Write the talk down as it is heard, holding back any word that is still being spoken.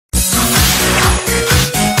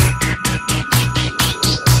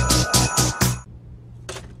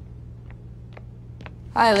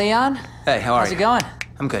Hi, Leon. Hey, how are you? How's it going?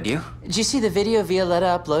 I'm good, you? Did you see the video Violetta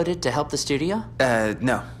uploaded to help the studio?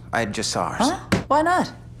 No. I just saw ours. Huh? Why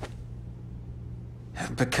not?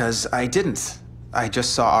 Because I didn't. I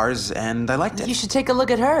just saw ours and I liked it. You should take a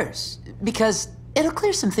look at hers, because it'll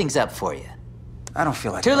clear some things up for you. I don't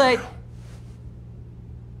feel like Too it late. now.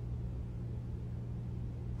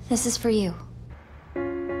 This is for you.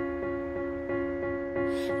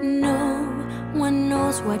 No one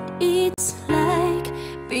knows what it's like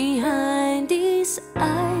behind these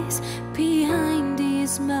eyes, behind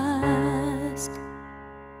this mask.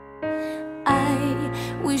 I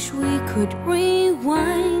wish we could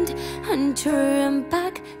rewind and turn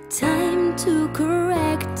back time to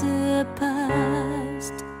correct the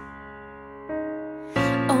past.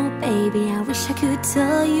 Oh baby, I wish I could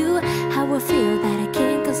tell you how I feel that I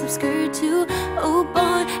can't, 'cause I'm scared too. Oh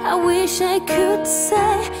boy, I wish I could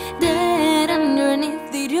say that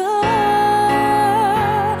underneath it all,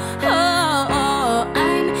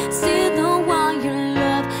 I'm still the one you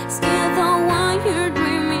love, still the one you're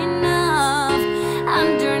dreaming of.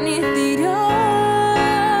 Underneath it all,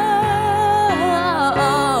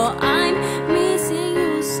 I'm missing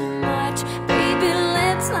you so much. Baby,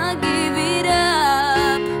 let's not give it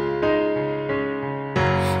up.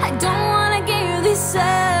 I don't wanna give this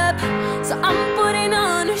up, so I'm putting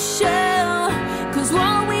on a show. 'Cause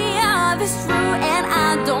what we have is true, and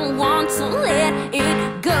I don't want to let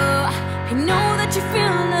it go. I know that you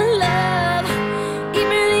feel the love,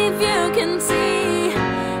 even if you can see.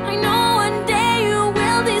 I know one day you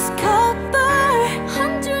will discover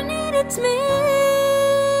underneath it's me.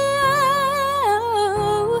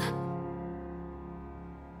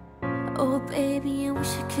 Oh baby, I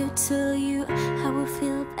wish I could tell you how I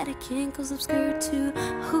feel, but I can't, 'cause I'm scared too.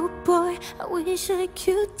 Oh boy, I wish I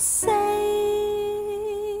could say.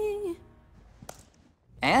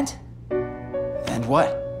 And? And what?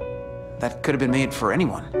 That could have been made for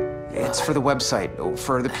anyone. It's for the website, or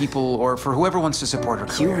for the people, or for whoever wants to support her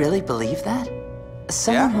career. You really believe that?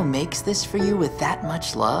 Someone who makes this for you with that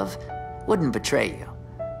much love wouldn't betray you.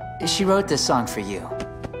 She wrote this song for you,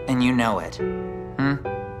 and you know it.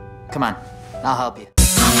 Come on, I'll help you.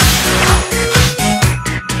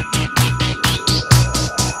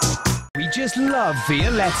 We just love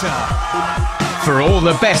Violetta. For all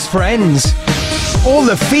the best friends, all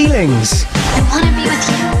the feelings, I want to be with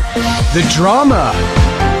you. the drama,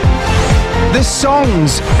 the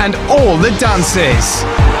songs, and all the dances.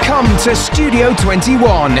 Come to Studio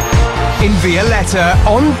 21 in Violetta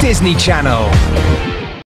on Disney Channel.